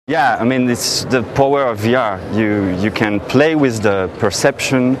Yeah, I mean, it's the power of VR. You can play with the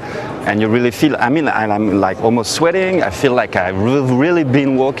perception, and you really feel, I mean, I'm like almost sweating. I feel like I've really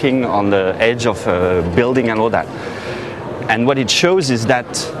been walking on the edge of a building and all that. And what it shows is that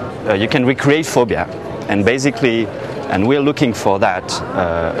you can recreate phobia. And basically, and we're looking for that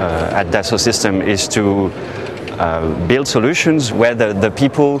at Dassault Systèmes, is to build solutions where the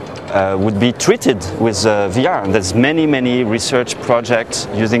people would be treated with VR. And there's many research projects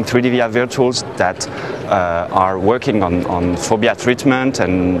using 3D VR virtuals that are working on phobia treatment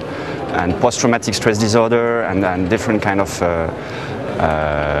and post-traumatic stress disorder and different kind of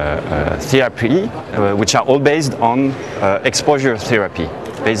therapy, which are all based on exposure therapy.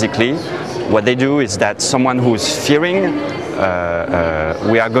 Basically, what they do is that someone who's fearing,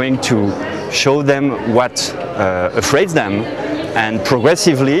 we are going to show them what affraids them, and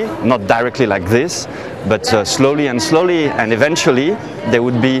progressively, not directly like this, but slowly and eventually they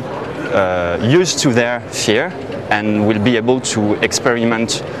would be used to their fear and will be able to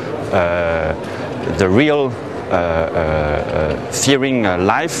experiment the real fearing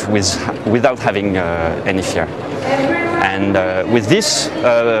life without having any fear. And with this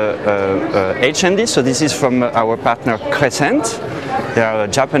HMD, so this is from our partner Crescent. They are a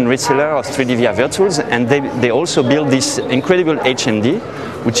Japan reseller of 3D VR virtuals, and they also build this incredible HMD,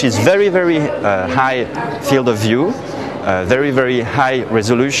 which is very high field of view, very high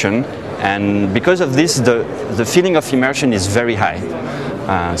resolution, and because of this, the feeling of immersion is very high.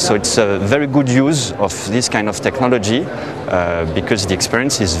 So it's a very good use of this kind of technology because the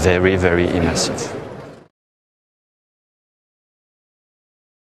experience is very immersive.